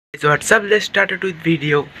So what's up, let's start with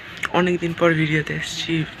video. অনেক দিন পর ভিডিওতে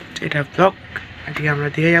এসেছি, এটা ব্লগ। আজকে আমরা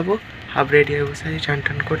দিঘা যাবো, হাফ রেডি হয়ে বসে আছি চান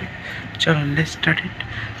টান করে। চলো লেটস স্টার্ট ইট।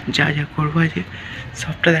 যা যা করবো আজকে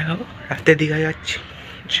সবটা দেখাবো। রাতে দীঘা যাচ্ছি,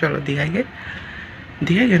 চলো দীঘায়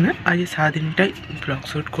গিয়ে না আজকে সারাদিনটাই ব্লগ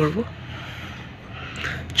শ্যুট করবো।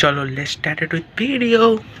 চলো let's start it with video.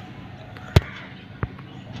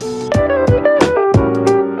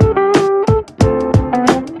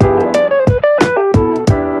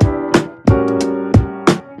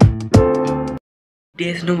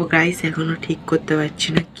 Dress নেবো গাইস, এখনো ঠিক করতে পারছি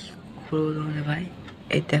না কি করবো তোমাদের ভাই।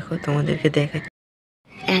 এই দেখো তোমাদেরকে দেখাচ্ছি,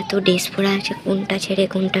 এত ড্রেস পরা আছে, কোনটা ছেড়ে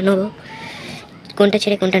কোনটা নেবো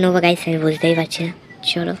গাইস আমি বুঝতেই পারছি না।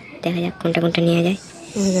 চলো দেখা যাক কোনটা নিয়ে যায়।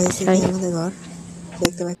 আমাদের ঘর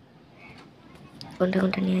দেখতে পাচ্ছি,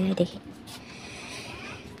 কোনটা নিয়ে যায় দেখি।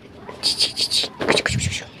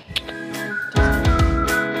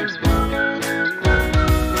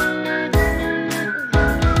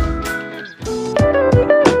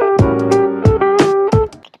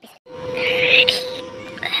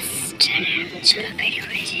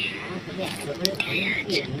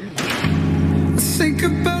 Think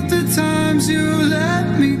about the times you let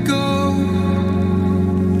me go.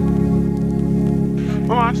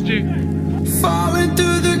 Falling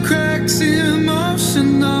through the cracks,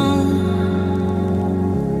 emotional.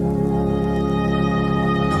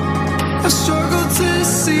 I struggle to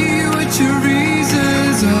see what your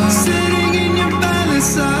reasons are. Sitting in your balance,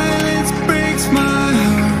 silence breaks my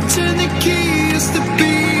heart. Turn the keys to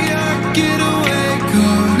be a getaway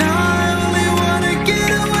car. Now I only wanna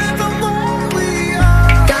get away from where we are.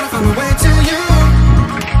 Gotta find a way to you,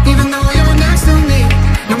 even though you're next to me.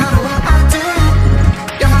 No matter what I do,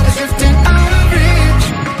 your heart is drifting out of reach.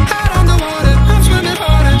 Head on the water, I'm swimming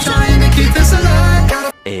hard and trying to keep this alive.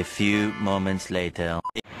 A few moments later.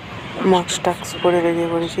 Mask tax পরে বেরিয়ে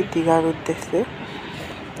পড়েছি দীঘার উদ্দেশ্যে।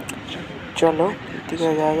 চলো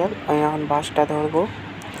দীঘা যাওয়া যাক। আমি এখন বাসটা ধরবো,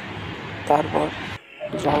 তারপর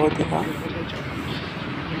যাবো দীঘা।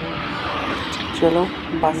 চলো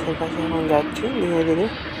বাসের কাছে এখন যাচ্ছি ধীরে ধীরে।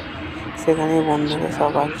 সেখানে বন্ধুরা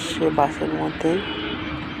সব আসছে বাসের মধ্যেই।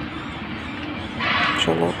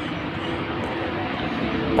 চলো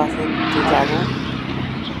বাসে যাবো।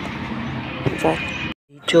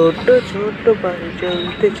 ছোট ছোট পায়ে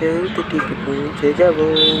চলতে চলতে ঠিক পৌঁছে যাব।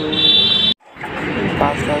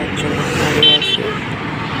 বাস যাওয়ার জন্য দাঁড়িয়ে আছি,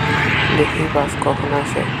 দেখি বাস কখন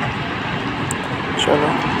আসে। চলো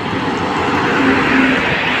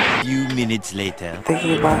Few minutes later.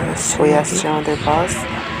 দেখি বাস হয়ে আসছে আমাদের বাস।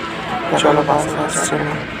 চলো বাস আসছে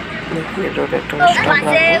না, দেখি রোডে একটা স্টপ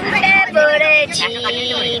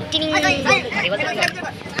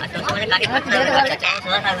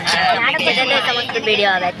ভিডিও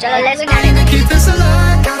হবে। চলো let's Keep this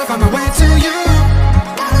alive, gotta find my way to you.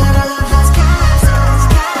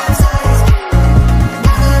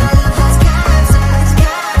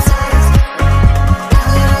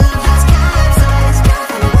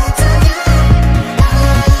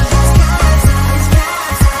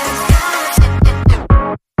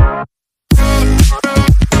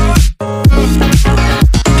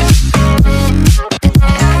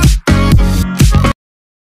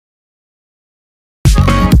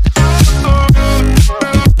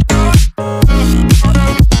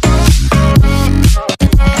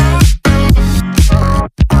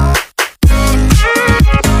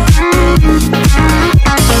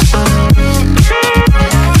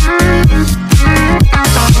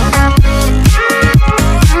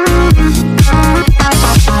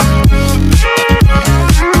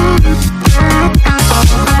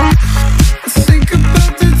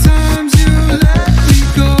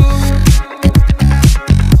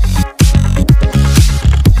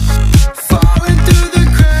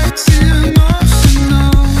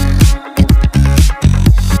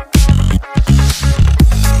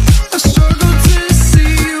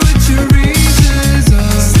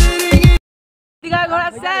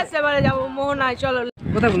 চলো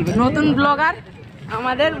কথা বলবে নতুন ব্লগার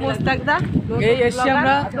আমাদের মোস্তাকদা। এই এসছি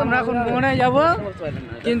আমরা এখন মোহনায় যাব,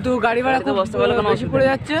 কিন্তু গাড়ি ভাড়া খুব বেশি পড়ে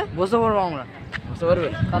যাচ্ছে। বসতে পারবো আমরা? বসতে পারবে?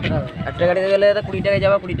 একটা গাড়িতে গেলে 20 টাকায়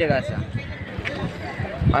যাবা, 20 টাকা আসা।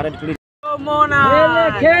 আর 20 মোহনা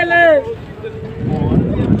খেলে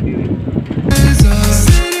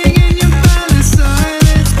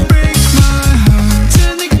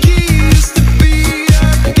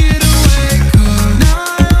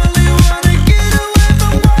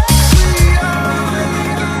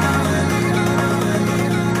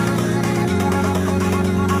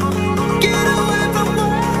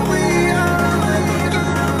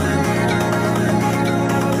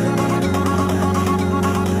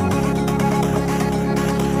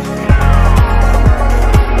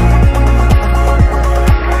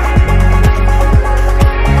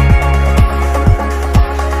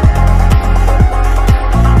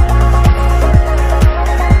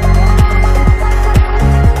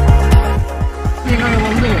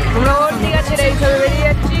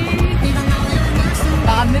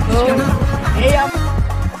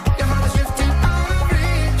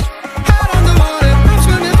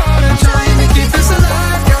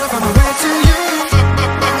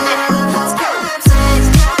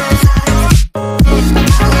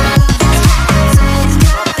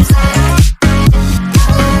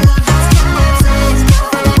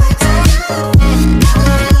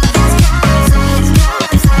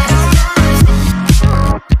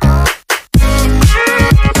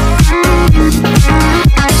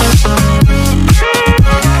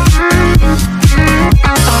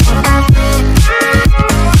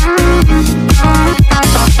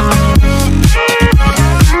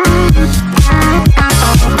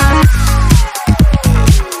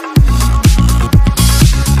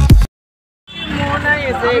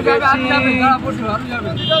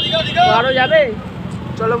আরো যাবে।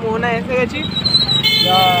 চলো মোহনা এসে গেছি,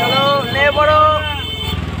 চলো নে বড়।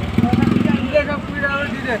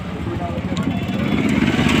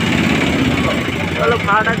 চলো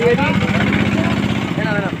ভাড়াটা দিয়ে দিই।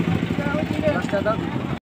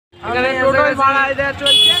 এখানে টোটোয় ভাড়া দেওয়া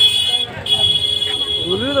চলছে।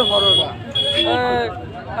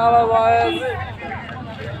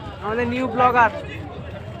 আমাদের new blogger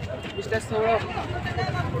mister Sourav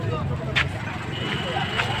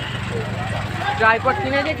tripod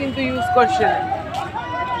কিনেছে কিন্তু ইউজ করছে না।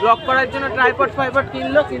 ব্লগ করার জন্য ট্রাইপড ফাইপড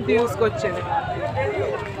কিনলো কিন্তু ইউজ করছে না।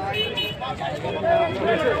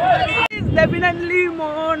 ডেফিনেটলি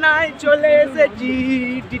মোহনায় চলে এসেছি।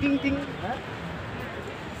 টিং টিং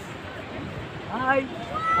হাই,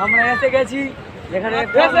 আমরা এসে গেছি এখানে।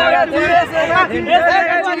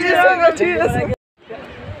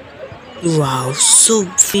 Wow, so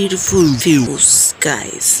beautiful views,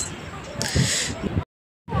 guys.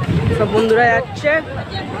 সব বন্ধুরা যাচ্ছে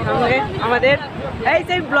সামনে আমাদের এই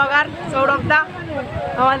সেই ব্লগার সৌরভ দা,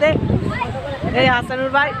 আমাদের এই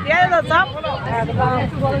হাসানুর ভাই, ঠিক আছে তো সব।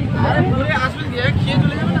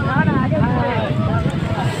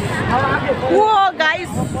 ও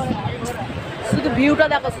গাইস, শুধু ভিউটা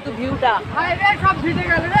দেখো, শুধু ভিউটা,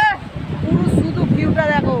 পুরো শুধু ভিউটা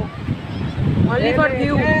দেখো, অনলি ফর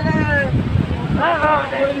ভিউ।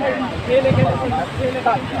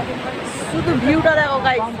 শুধু ভিউটা দেখো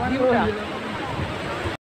গাইস, ভিউটা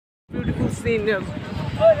বিউটিফুল সিন।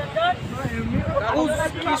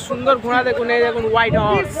 কি সুন্দর ঘোড়া দেখুন, এই দেখুন white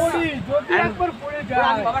horse and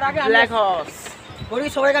black horse.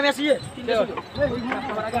 সবাইকে আমি আসি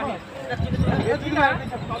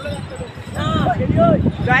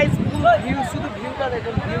গাইস, ভিউ, শুধু ভিউটা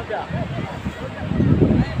দেখুন, ভিউটা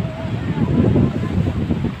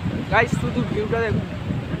গাইস, শুধু ভিউটা দেখুন।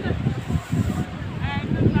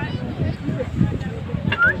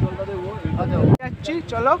 যাচ্ছি,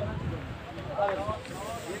 চলো।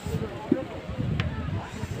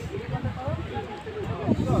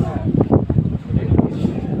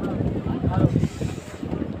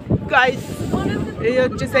 গাইস, এই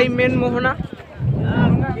হচ্ছে সেই মেন মোহনা।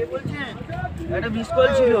 একটা মিস কল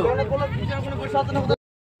ছিল।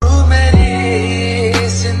 मेरी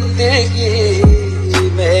जिंदगी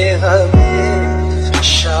में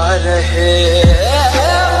हमेशा रहे।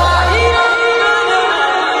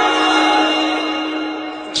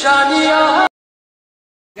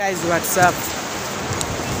 গাইস হোয়াটসঅ্যাপ,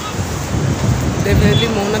 ডেফিনেটলি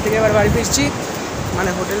মোহনা থেকে এবার বাড়ি ফিরছি, মানে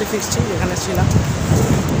হোটেলে ফিরছি যেখানে ছিলাম।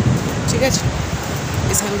 ঠিক আছে,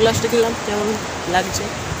 এই সানগ্লাসটা কিনলাম, কেমন লাগছে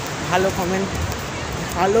ভালো কমেন্ট,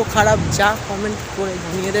 ভালো খারাপ যা কমেন্ট করে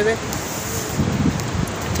জানিয়ে দেবে।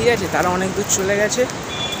 ঠিক আছে, তারা অনেক দূর চলে গেছে,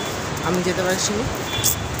 আমি যেতে পারছি না।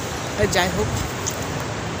 যাই হোক,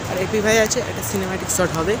 আর এপি ভাই আছে, একটা সিনেম্যাটিক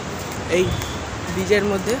শট হবে এই ডিজের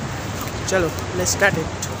মধ্যে। চলো লেটস স্টার্ট ইট।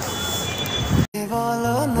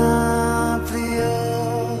 বলো না প্রিয়,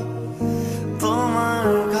 তোমার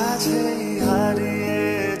কাছে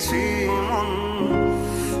হারিয়েছি মন,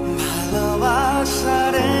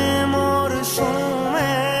 ভালোবাসারে মোর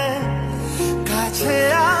সুমে কাছে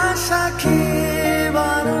আসা কি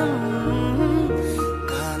বারণ,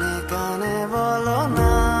 কানে কানে বলো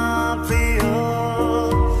না প্রিয়,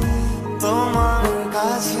 তোমার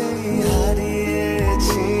কাছে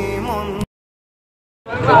হারিয়েছি মন।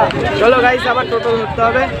 চলো গাইস, আবার টোটো ধরতে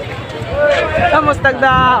হবে। মোস্তাক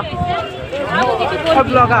দা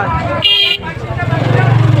ব্লগার,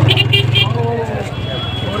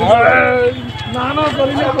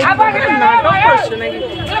 নাটক করছে নাকি?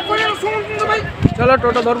 চলো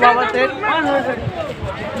টোটো ধরবো আবার।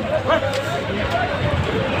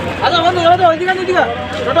 আচ্ছা বন্ধু, ওইদিকে ওইদিকে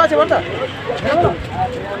টোটো আছে বন্ধু।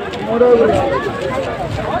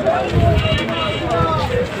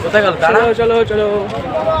 কোথায় গেল? চলো চলো চলো,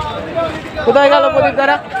 কোথায় গেল প্রদীপ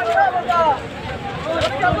দারা?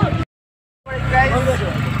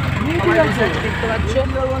 দেখতে পাচ্ছ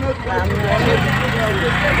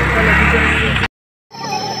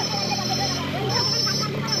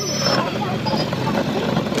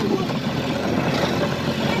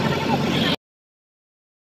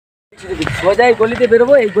সোজাই গলিতে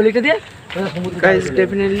বেরোবো, এই গলিটা দিয়ে গাইস।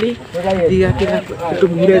 ডেফিনেটলি দিঘাকে একটু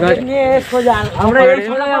ঘুরে ঘাট নিয়ে সোজা আমরা এই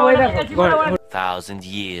সোজা ওই দেখো 1,000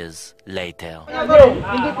 years later.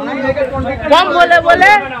 কম বলে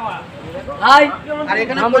বলে হাই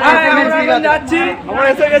আমরা যাচ্ছি, আমরা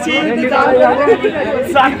এসে গেছি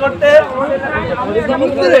স্নান করতে।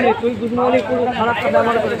 তুই গুদমালি পুরো খারাপ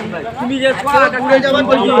ব্যবহার করেছিস ভাই, তুমি যে পুরো যাবেন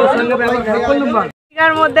বলছিস সঙ্গে ব্যবহার কোন নাম্বার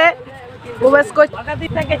দিঘার মধ্যে প্রবেশ করছি।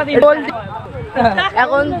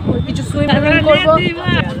 এখন কিছু সুইমিং করবো,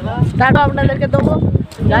 তারপর আপনাদেরকে দেবো।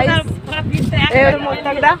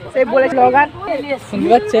 সেই বলে স্লোগান শুনতে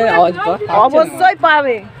পাচ্ছে, আওয়াজ অবশ্যই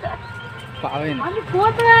পাবে।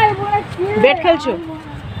 বেট খেলছো?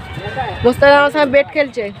 মোস্তাক আমার সঙ্গে বেট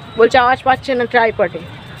খেলছে, বলছে আওয়াজ পাচ্ছে না ট্রাইপডে।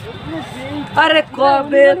 আরে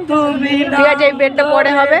কবে তুমি, ঠিক আছে এই বেটটা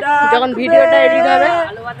পরে হবে যখন ভিডিওটা এডিট হবে।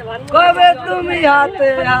 কবে তুমি হাতে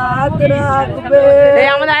হাত রাখবে, এই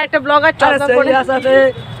আমাদের আরেকটা ব্লগার চলছে করে আসাতে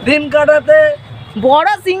দিন কাটাতে। বড়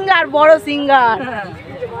সিঙ্গার, বড় সিঙ্গার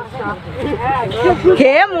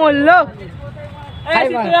খেয়ে মরলো,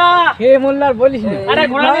 খেয়ে মরলো আর বলিস না।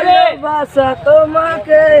 ভালোবাসা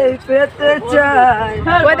তোমাকে পেতে চাই,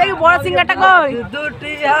 ওই দেখি বড় সিঙ্গারটা কই,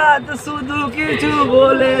 দুটি হাত শুধু কিছু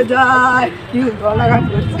বলে যায়।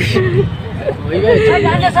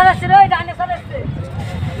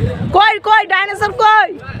 কই কই ডাইনোসর কই?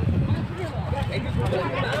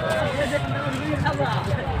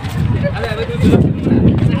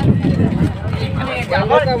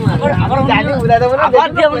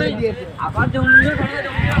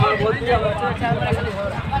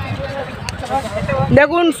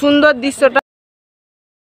 দেখুন সুন্দর দৃশ্যটা।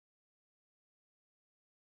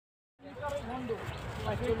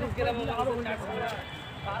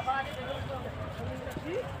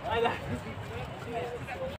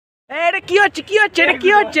 এটা কি হচ্ছে, কি হচ্ছে, এটা কি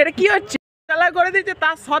হচ্ছে, এটা কি হচ্ছে? চালা করে দিচ্ছে,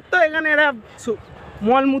 তার সত্ত্বেও এখানে এরা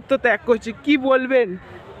মলমূত্র ত্যাগ করছে, কি বলবেন?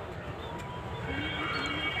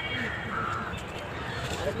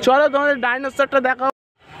 চলো তোমাদের ডাইনোসরটা দেখাও।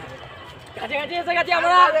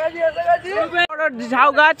 ঝাউ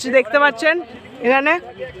গাছ দেখতে পাচ্ছেন এখানে।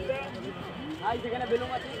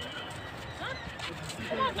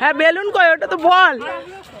 হ্যাঁ বেলুন কই, ওটা তো বল।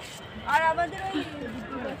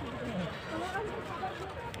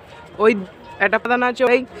 ওই একটা প্রধান আছে,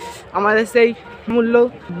 ওই আমাদের সেই মূল্য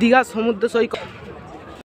দীঘা সমুদ্র সৈকত।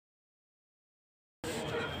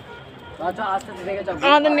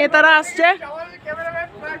 আমাদের নেতারা আসছে।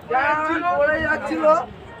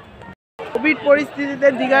 কোভিড পরিস্থিতিতে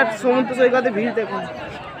দীঘার সমুদ্র সৈকতে ভিড় দেখুন।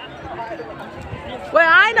 ওই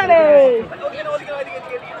আয় না রে।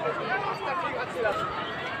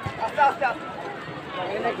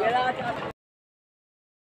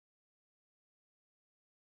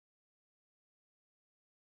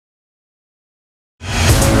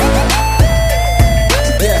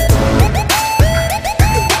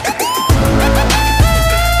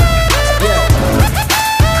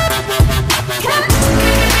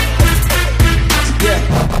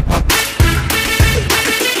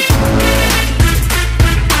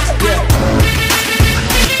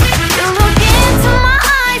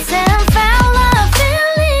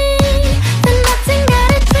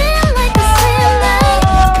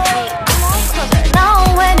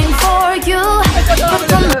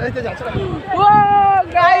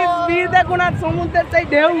 সমুদ্রের সেই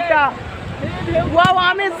ঢেউটা, ওয়াও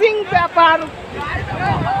অ্যামেজিং ব্যাপার,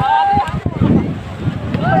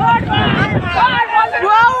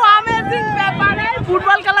 ওয়াও অ্যামেজিং ব্যাপার।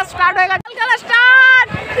 ফুটবল খেলা স্টার্ট হয়ে গেছে, খেলা স্টার্ট,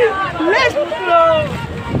 লেটস গো।